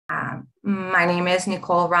My name is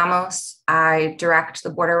Nicole Ramos. I direct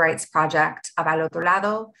the Border Rights Project of Al Otro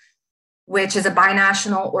Lado, which is a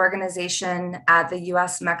binational organization at the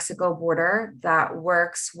US-Mexico border that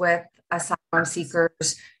works with asylum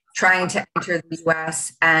seekers trying to enter the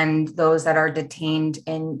US and those that are detained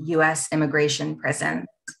in US immigration prison.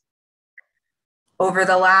 Over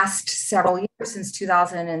the last several years, since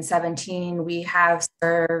 2017, we have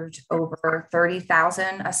served over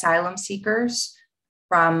 30,000 asylum seekers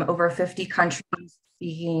from over 50 countries,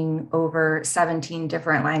 speaking over 17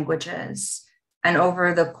 different languages. And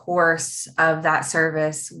over the course of that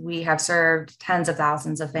service, we have served tens of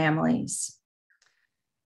thousands of families.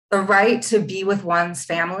 The right to be with one's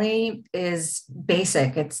family is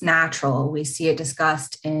basic, it's natural. We see it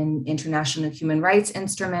discussed in international human rights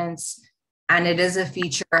instruments, and it is a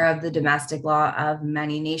feature of the domestic law of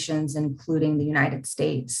many nations, including the United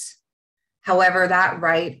States. However, that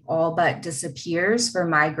right all but disappears for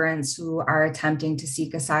migrants who are attempting to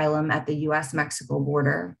seek asylum at the US-Mexico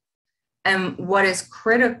border. And what is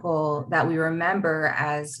critical that we remember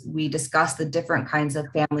as we discuss the different kinds of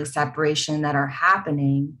family separation that are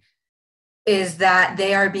happening is that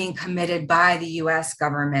they are being committed by the US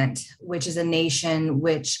government, which is a nation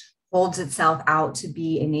which holds itself out to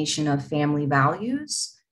be a nation of family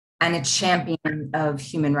values and a champion of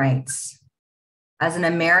human rights. As an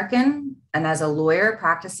American and as a lawyer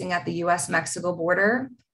practicing at the US-Mexico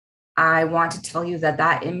border, I want to tell you that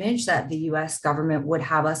that image that the US government would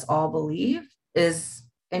have us all believe is,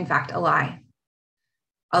 in fact, a lie.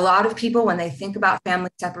 A lot of people, when they think about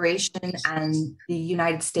family separation and the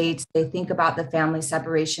United States, they think about the family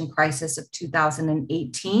separation crisis of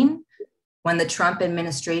 2018, when the Trump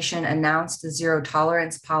administration announced the zero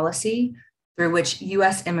tolerance policy through which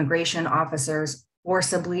US immigration officers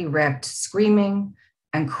forcibly ripped screaming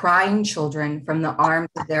and crying children from the arms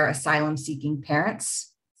of their asylum-seeking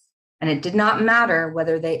parents. And it did not matter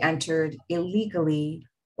whether they entered illegally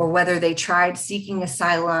or whether they tried seeking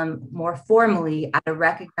asylum more formally at a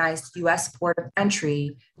recognized US port of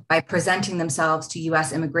entry by presenting themselves to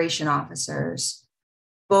US immigration officers.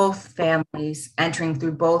 Both families entering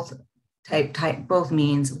through both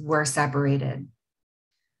means were separated.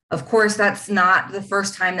 Of course, that's not the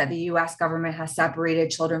first time that the US government has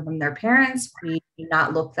separated children from their parents. We do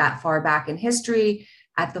not look that far back in history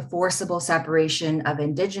at the forcible separation of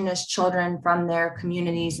Indigenous children from their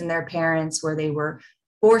communities and their parents, where they were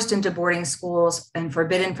forced into boarding schools and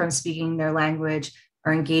forbidden from speaking their language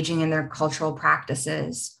or engaging in their cultural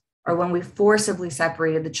practices, or when we forcibly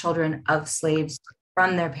separated the children of slaves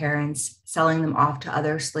from their parents, selling them off to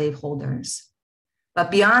other slaveholders. But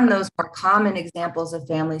beyond those more common examples of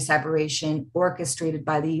family separation orchestrated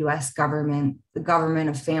by the US government, the government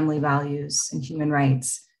of family values and human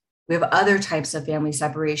rights, we have other types of family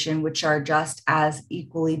separation which are just as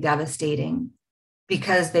equally devastating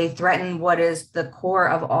because they threaten what is the core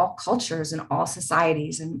of all cultures and all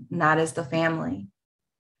societies, and that is the family.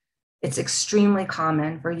 It's extremely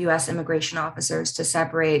common for US immigration officers to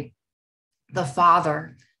separate the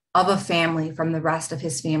father of a family from the rest of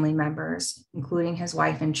his family members, including his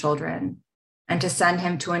wife and children, and to send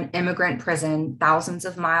him to an immigrant prison thousands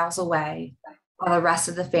of miles away, while the rest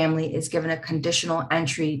of the family is given a conditional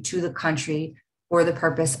entry to the country for the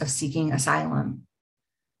purpose of seeking asylum.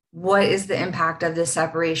 What is the impact of this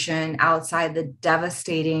separation outside the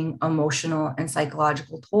devastating emotional and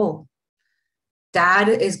psychological toll? Dad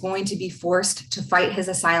is going to be forced to fight his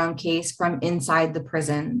asylum case from inside the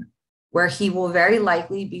prison, where he will very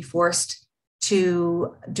likely be forced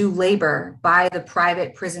to do labor by the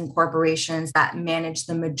private prison corporations that manage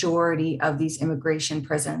the majority of these immigration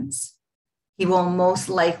prisons. He will most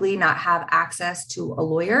likely not have access to a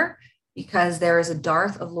lawyer because there is a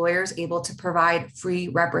dearth of lawyers able to provide free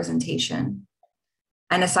representation.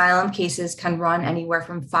 And asylum cases can run anywhere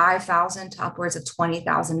from $5,000 to upwards of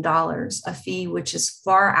 $20,000, a fee which is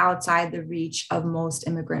far outside the reach of most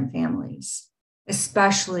immigrant families,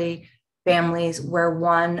 especially families where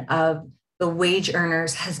one of the wage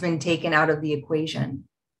earners has been taken out of the equation.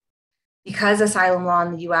 Because asylum law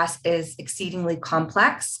in the US is exceedingly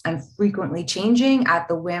complex and frequently changing at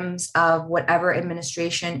the whims of whatever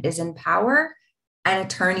administration is in power, an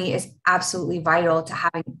attorney is absolutely vital to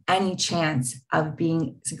having any chance of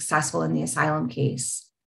being successful in the asylum case.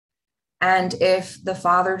 And if the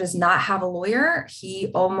father does not have a lawyer,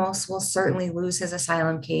 he almost will certainly lose his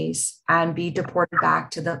asylum case and be deported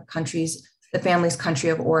back to the family's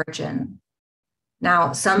country of origin.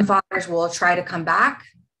 Now, some fathers will try to come back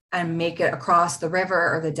and make it across the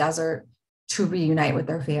river or the desert to reunite with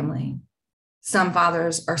their family. Some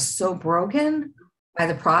fathers are so broken by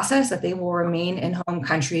the process that they will remain in home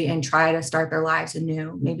country and try to start their lives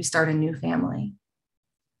anew, maybe start a new family.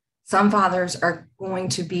 Some fathers are going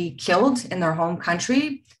to be killed in their home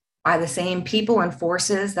country by the same people and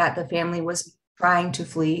forces that the family was trying to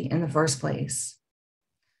flee in the first place.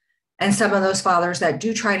 And some of those fathers that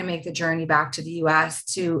do try to make the journey back to the US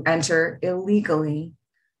to enter illegally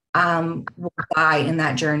will die in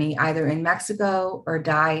that journey, either in Mexico or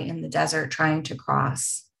die in the desert trying to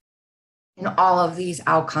cross. In all of these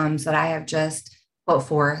outcomes that I have just put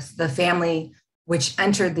forth, the family which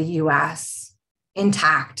entered the US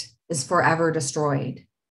intact is forever destroyed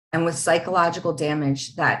and with psychological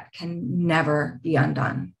damage that can never be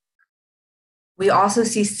undone. We also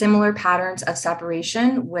see similar patterns of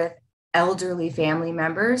separation with elderly family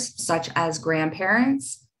members, such as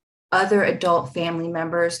grandparents, other adult family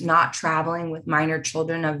members not traveling with minor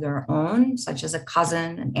children of their own, such as a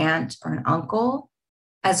cousin, an aunt, or an uncle,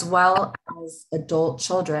 as well as adult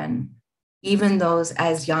children, even those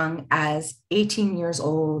as young as 18 years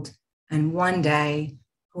old and one day,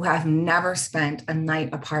 who have never spent a night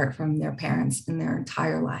apart from their parents in their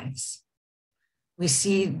entire lives. We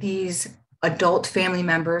see these adult family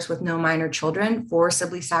members with no minor children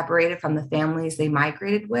forcibly separated from the families they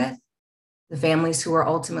migrated with, the families who were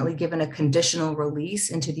ultimately given a conditional release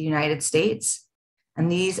into the United States. And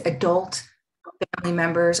these adult family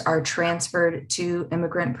members are transferred to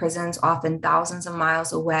immigrant prisons, often thousands of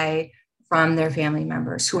miles away from their family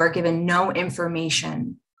members, who are given no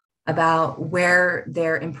information about where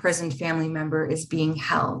their imprisoned family member is being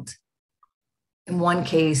held. In one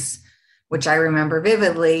case, which I remember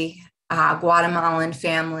vividly, a Guatemalan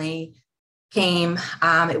family came.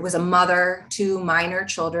 It was a mother, two minor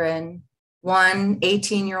children, one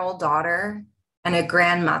 18-year-old daughter, and a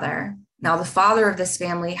grandmother. Now, the father of this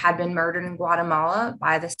family had been murdered in Guatemala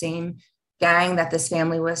by the same gang that this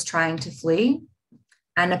family was trying to flee.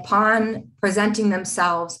 And upon presenting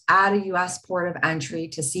themselves at a US port of entry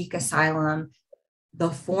to seek asylum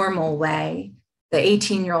the formal way, the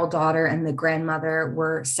 18-year-old daughter and the grandmother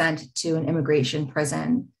were sent to an immigration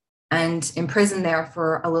prison and imprisoned there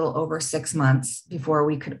for a little over 6 months before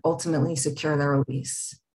we could ultimately secure their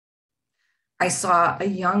release. I saw a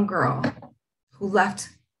young girl who left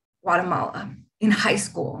Guatemala in high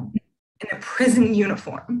school in a prison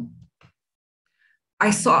uniform.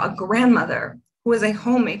 I saw a grandmother who was a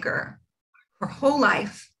homemaker her whole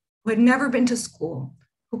life, who had never been to school,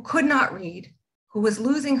 who could not read, who was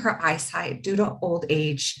losing her eyesight due to old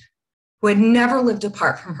age, who had never lived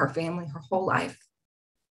apart from her family her whole life,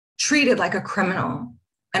 treated like a criminal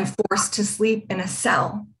and forced to sleep in a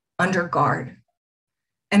cell under guard.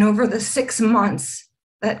 And over the 6 months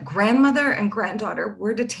that grandmother and granddaughter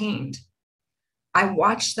were detained, I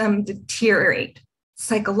watched them deteriorate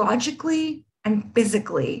psychologically and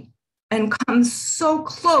physically and come so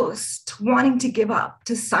close to wanting to give up,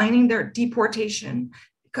 to signing their deportation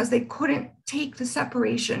because they couldn't take the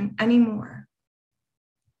separation anymore.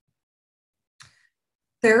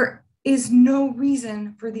 There is no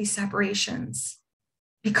reason for these separations,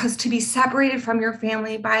 because to be separated from your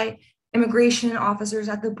family by immigration officers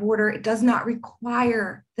at the border, it does not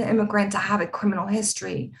require the immigrant to have a criminal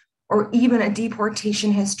history or even a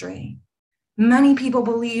deportation history. Many people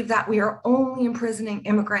believe that we are only imprisoning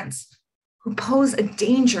immigrants who pose a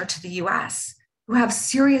danger to the US, who have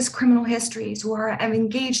serious criminal histories, who have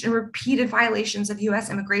engaged in repeated violations of US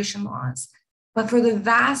immigration laws. But for the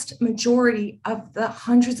vast majority of the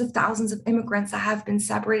hundreds of thousands of immigrants that have been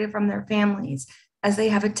separated from their families as they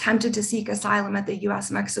have attempted to seek asylum at the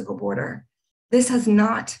US-Mexico border, this has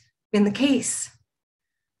not been the case.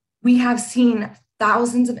 We have seen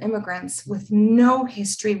thousands of immigrants with no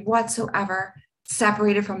history whatsoever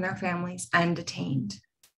separated from their families and detained.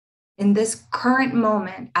 In this current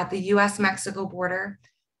moment at the US-Mexico border,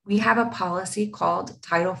 we have a policy called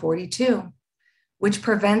Title 42, which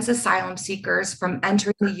prevents asylum seekers from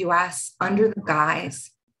entering the US under the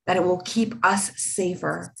guise that it will keep us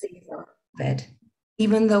safer.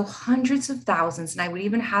 Even though hundreds of thousands, and I would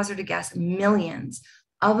even hazard a guess, millions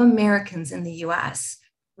of Americans in the US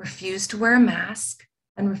refuse to wear a mask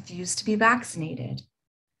and refuse to be vaccinated.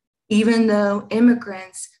 Even though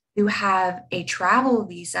immigrants who have a travel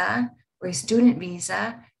visa or a student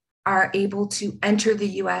visa are able to enter the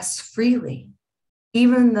US freely,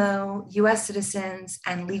 even though US citizens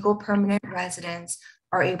and legal permanent residents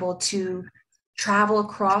are able to travel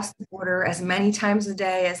across the border as many times a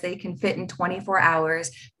day as they can fit in 24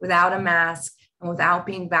 hours without a mask and without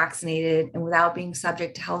being vaccinated and without being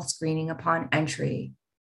subject to health screening upon entry.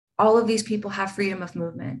 All of these people have freedom of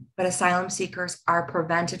movement, but asylum seekers are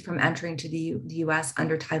prevented from entering to the US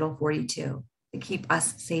under Title 42 to keep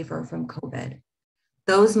us safer from COVID.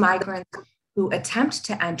 Those migrants who attempt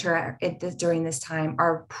to enter during this time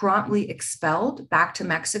are promptly expelled back to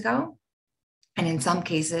Mexico, and in some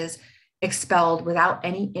cases, expelled without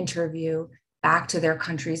any interview back to their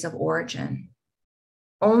countries of origin.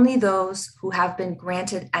 Only those who have been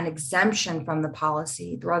granted an exemption from the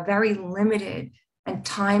policy through a very limited and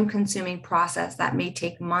time-consuming process that may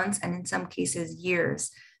take months and in some cases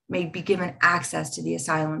years may be given access to the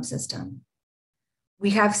asylum system.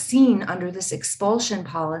 We have seen under this expulsion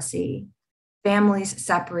policy, families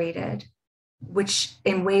separated, which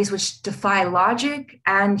in ways which defy logic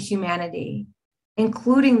and humanity,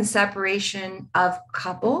 including the separation of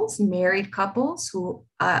couples, married couples who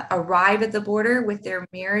arrive at the border with their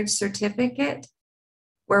marriage certificate,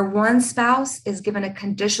 where one spouse is given a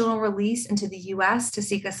conditional release into the US to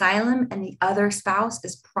seek asylum and the other spouse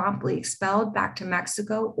is promptly expelled back to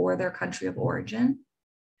Mexico or their country of origin.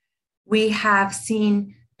 We have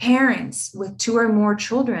seen parents with 2 or more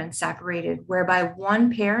children separated, whereby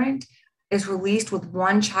one parent is released with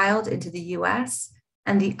one child into the US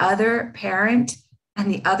and the other parent and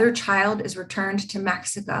the other child is returned to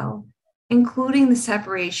Mexico, including the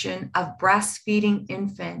separation of breastfeeding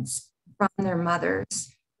infants from their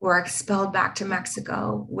mothers who are expelled back to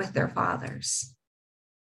Mexico with their fathers.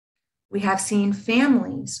 We have seen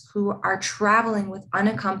families who are traveling with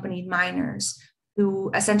unaccompanied minors, who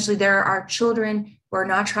essentially there are children who are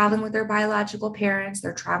not traveling with their biological parents,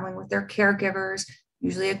 they're traveling with their caregivers,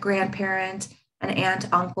 usually a grandparent, an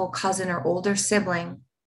aunt, uncle, cousin, or older sibling,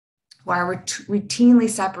 who are routinely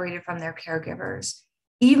separated from their caregivers,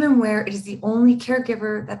 even where it is the only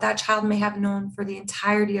caregiver that that child may have known for the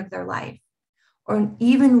entirety of their life. Or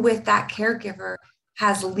even with that caregiver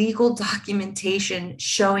has legal documentation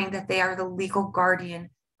showing that they are the legal guardian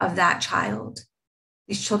of that child.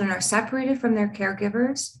 These children are separated from their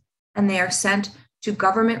caregivers and they are sent to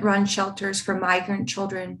government-run shelters for migrant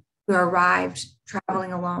children who arrived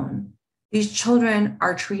traveling alone. These children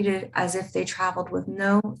are treated as if they traveled with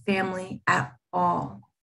no family at all.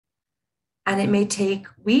 And it may take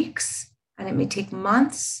weeks and it may take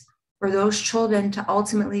months for those children to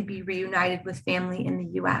ultimately be reunited with family in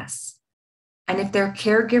the US. And if their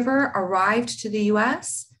caregiver arrived to the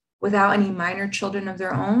US without any minor children of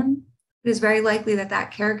their own, it is very likely that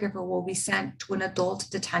that caregiver will be sent to an adult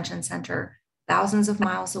detention center thousands of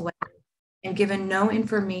miles away and given no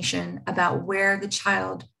information about where the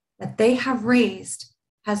child that they have raised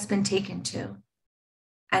has been taken to.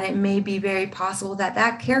 And it may be very possible that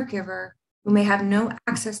that caregiver, who may have no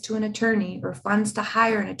access to an attorney or funds to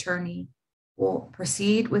hire an attorney, will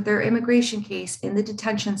proceed with their immigration case in the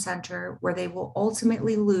detention center where they will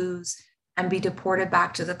ultimately lose and be deported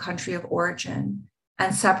back to the country of origin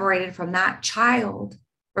and separated from that child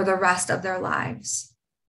for the rest of their lives.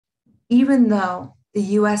 Even though the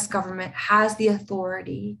US government has the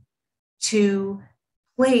authority to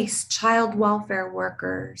place child welfare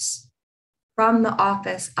workers from the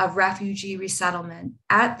Office of Refugee Resettlement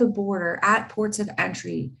at the border, at ports of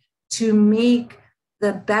entry, to make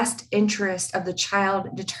the best interest of the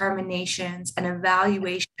child determinations and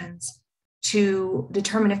evaluations to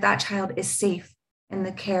determine if that child is safe in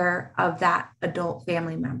the care of that adult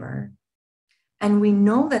family member. And we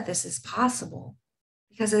know that this is possible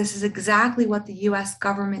because this is exactly what the US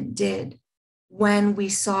government did when we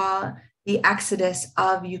saw the exodus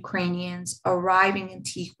of Ukrainians arriving in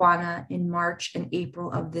Tijuana in March and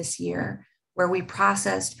April of this year, where we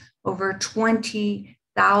processed over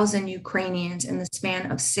 20,000 Ukrainians in the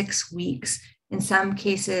span of 6 weeks, in some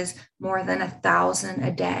cases more than 1,000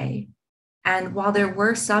 a day. And while there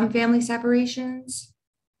were some family separations,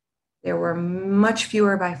 there were much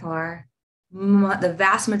fewer by far. The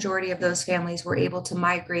vast majority of those families were able to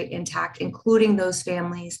migrate intact, including those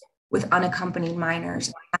families with unaccompanied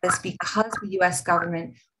minors. That is because the US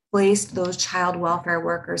government placed those child welfare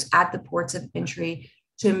workers at the ports of entry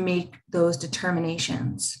to make those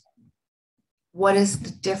determinations. What is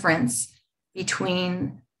the difference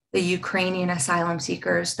between the Ukrainian asylum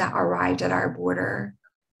seekers that arrived at our border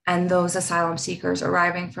and those asylum seekers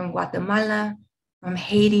arriving from Guatemala, from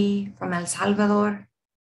Haiti, from El Salvador?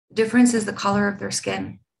 The difference is the color of their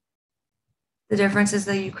skin. The difference is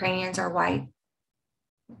the Ukrainians are white.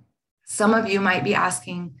 Some of you might be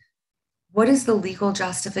asking, what is the legal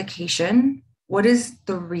justification? What is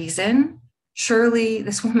the reason? Surely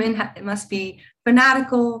this woman must be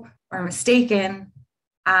fanatical or mistaken,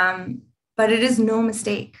 but it is no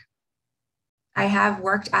mistake. I have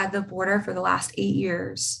worked at the border for the last 8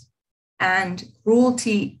 years, and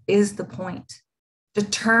cruelty is the point.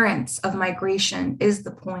 Deterrence of migration is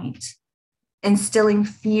the point. Instilling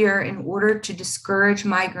fear in order to discourage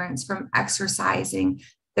migrants from exercising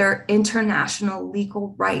their international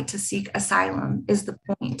legal right to seek asylum is the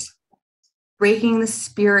point. Breaking the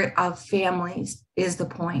spirit of families is the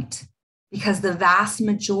point, because the vast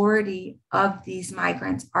majority of these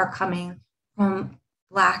migrants are coming from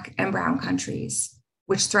Black and brown countries,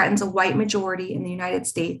 which threatens a white majority in the United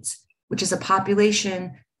States, which is a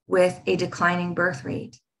population with a declining birth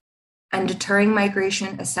rate. And deterring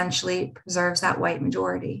migration essentially preserves that white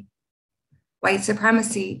majority. White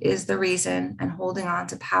supremacy is the reason, and holding on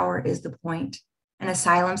to power is the point, and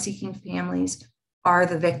asylum-seeking families are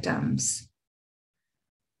the victims.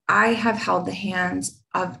 I have held the hands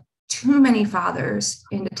of too many fathers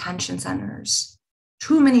in detention centers,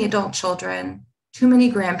 too many adult children, too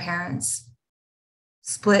many grandparents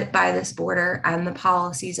split by this border and the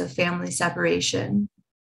policies of family separation.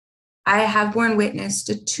 I have borne witness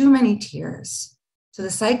to too many tears, to the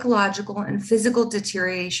psychological and physical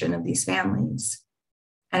deterioration of these families.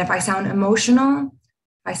 And if I sound emotional,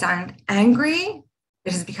 if I sound angry,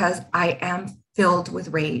 it is because I am filled with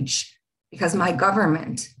rage, because my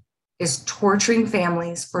government is torturing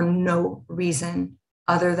families for no reason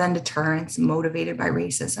other than deterrence motivated by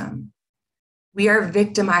racism. We are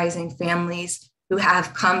victimizing families who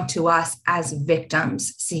have come to us as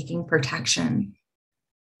victims seeking protection.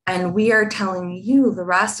 And we are telling you, the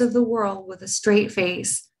rest of the world, with a straight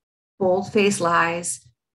face, bold-faced lies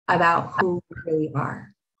about who we really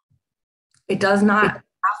are. It does not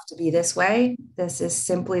have to be this way. This is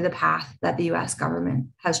simply the path that the US government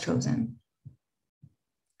has chosen.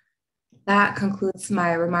 That concludes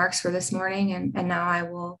my remarks for this morning, and now I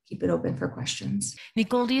will keep it open for questions.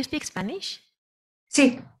 Nicole, do you speak Spanish?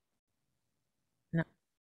 Sí. No.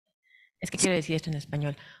 Es que quiero decir esto en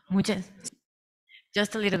español.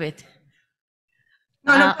 Just a little bit.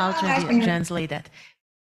 No, I'll translate that.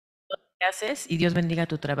 Gracias y Dios bendiga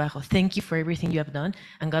tu trabajo. Thank you for everything you have done,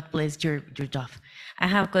 and God bless your job. I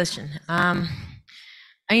have a question.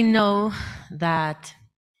 I know that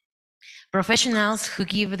professionals who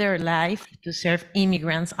give their life to serve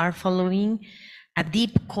immigrants are following a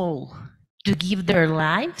deep call to give their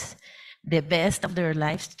lives, the best of their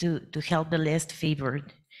lives, to help the less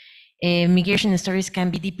favored. Migration stories can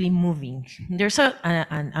be deeply moving. There's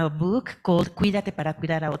a book called Cuídate para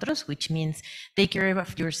cuidar a otros, which means take care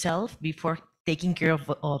of yourself before taking care of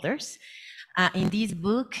others. In this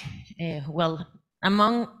book, well,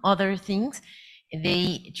 among other things,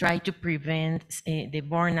 they try to prevent the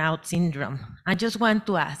burnout syndrome. I just want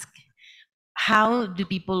to ask, how do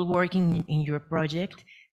people working in your project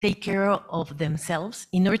take care of themselves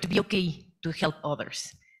in order to be okay to help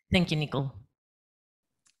others? Thank you, Nicole.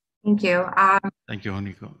 Thank you. Thank you,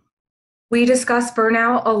 Nicole. We discuss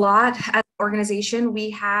burnout a lot as an organization.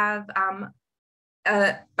 We have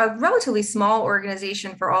a relatively small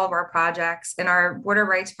organization for all of our projects. In our border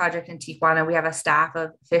rights project in Tijuana, we have a staff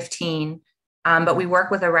of 15, but we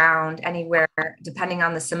work with around anywhere, depending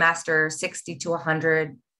on the semester, 60 to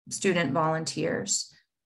 100 student volunteers.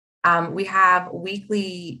 We have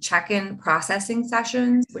weekly check-in processing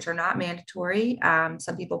sessions, which are not mandatory.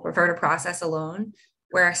 Some people prefer to process alone,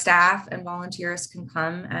 where staff and volunteers can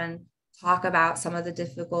come and talk about some of the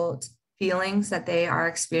difficult feelings that they are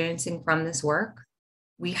experiencing from this work.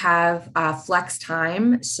 We have flex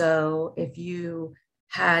time. So if you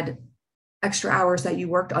had extra hours that you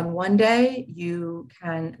worked on one day, you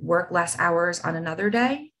can work less hours on another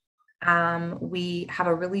day. We have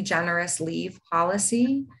a really generous leave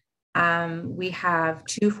policy. We have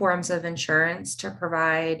 2 forms of insurance to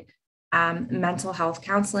provide mental health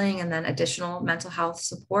counseling and then additional mental health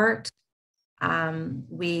support.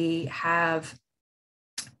 We have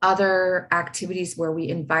other activities where we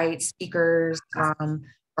invite speakers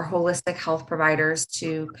or holistic health providers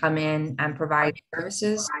to come in and provide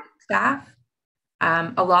services to staff.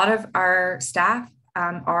 A lot of our staff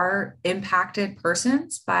are impacted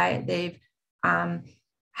persons they've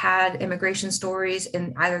had immigration stories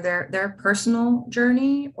in either their personal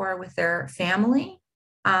journey or with their family.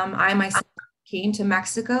 I myself came to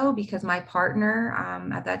Mexico because my partner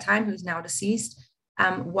at that time, who's now deceased,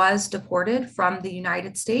 was deported from the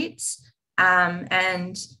United States.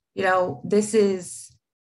 And, you know, this is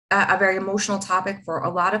a very emotional topic for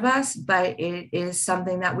a lot of us, but it is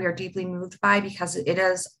something that we are deeply moved by because it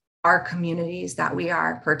is our communities that we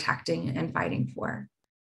are protecting and fighting for.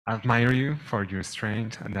 I admire you for your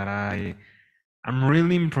strength, and that I'm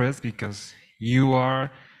really impressed because you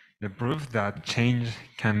are the proof that change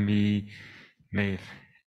can be made.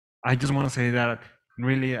 I just want to say that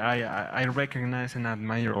really I recognize and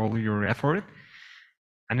admire all your effort,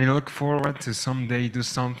 and I look forward to someday do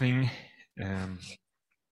something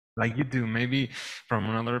like you do, maybe from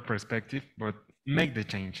another perspective, but make the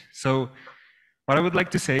change. So what I would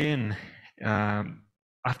like to say, and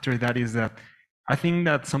after that, is that I think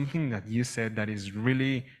that something that you said that is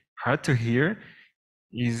really hard to hear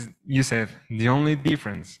is you said the only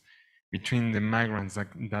difference between the migrants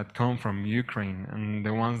that come from Ukraine and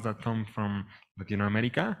the ones that come from Latin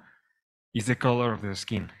America is the color of their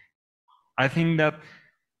skin. I think that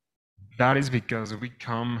that is because we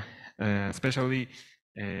come, especially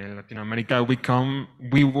Latin America, we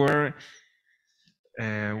were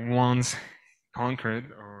once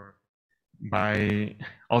conquered or by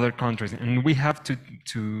other countries, and we have to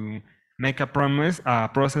make a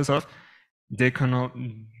process of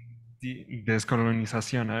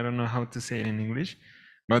descolonization. I don't know how to say it in English,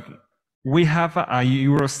 but we have a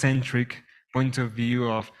Eurocentric point of view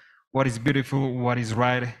of what is beautiful, what is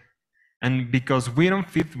right, and because we don't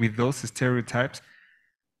fit with those stereotypes,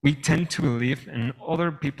 we tend to believe, and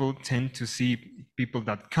other people tend to see people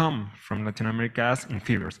that come from Latin America as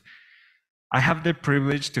inferiors. I have the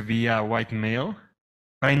privilege to be a white male,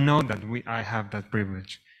 but I know that I have that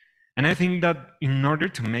privilege. And I think that in order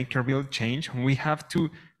to make a real change, we have to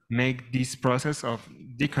make this process of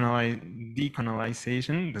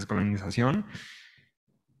descolonization,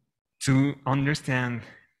 to understand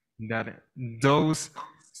that those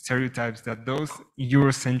stereotypes, that those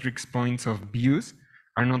Eurocentric points of views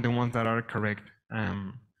are not the ones that are correct.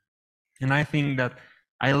 And I think that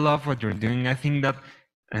I love what you're doing. I think that,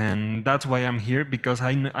 and that's why I'm here, because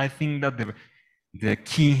I think that the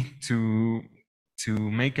key to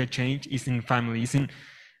make a change is in family.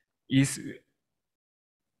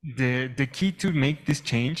 The key to make this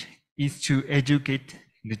change is to educate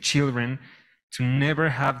the children to never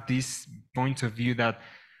have this point of view that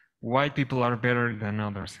white people are better than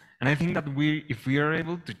others. And I think that if we are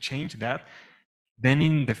able to change that, then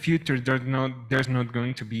in the future there's not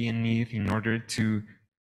going to be a need in order to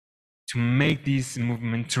make this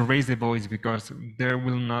movement, to raise the voice, because there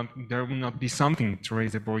will not be something to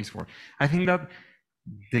raise the voice for. I think that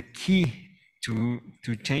the key to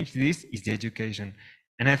change this is the education,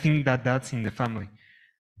 and I think that that's in the family.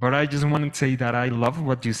 But I just want to say that I love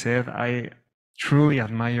what you said. I truly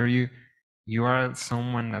admire you. You are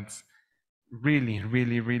someone that's really,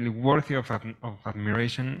 really, really worthy of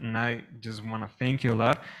admiration, and I just want to thank you a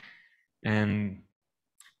lot, and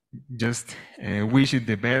just wish you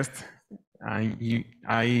the best. I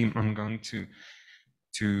am going to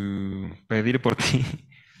pedir por ti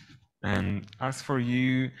and ask for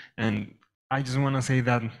you, and I just want to say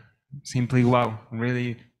that simply, wow,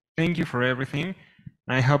 really, thank you for everything.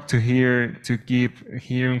 I hope to keep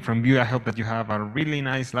hearing from you. I hope that you have a really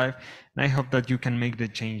nice life, and I hope that you can make the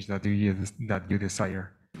change that you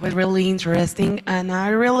desire. It was really interesting, and I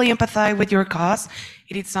really empathize with your cause.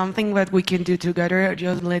 It is something that we can do together.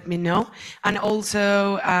 Just let me know. And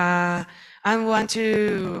also, I want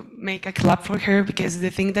to make a clap for her, because the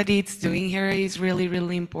thing that it's doing here is really,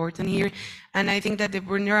 really important here. And I think that the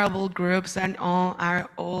vulnerable groups and all are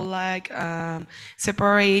all like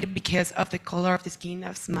separated because of the color of the skin,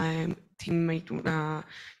 as my teammate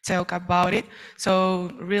talk about it. So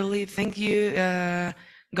really, thank you.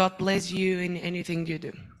 God bless you in anything you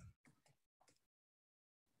do.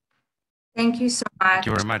 Thank you so much. Thank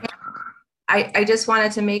you very much. I just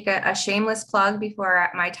wanted to make a shameless plug before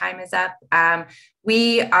my time is up.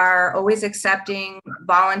 We are always accepting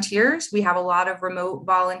volunteers. We have a lot of remote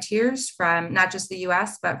volunteers from not just the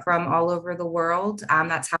US, but from all over the world.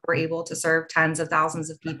 That's how we're able to serve tens of thousands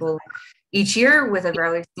of people each year with a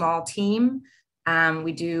very small team.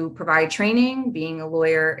 We do provide training. Being a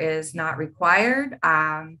lawyer is not required.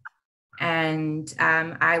 And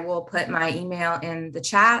I will put my email in the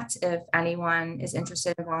chat. If anyone is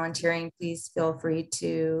interested in volunteering, please feel free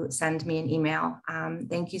to send me an email.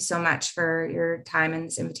 Thank you so much for your time and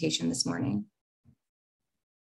this invitation this morning.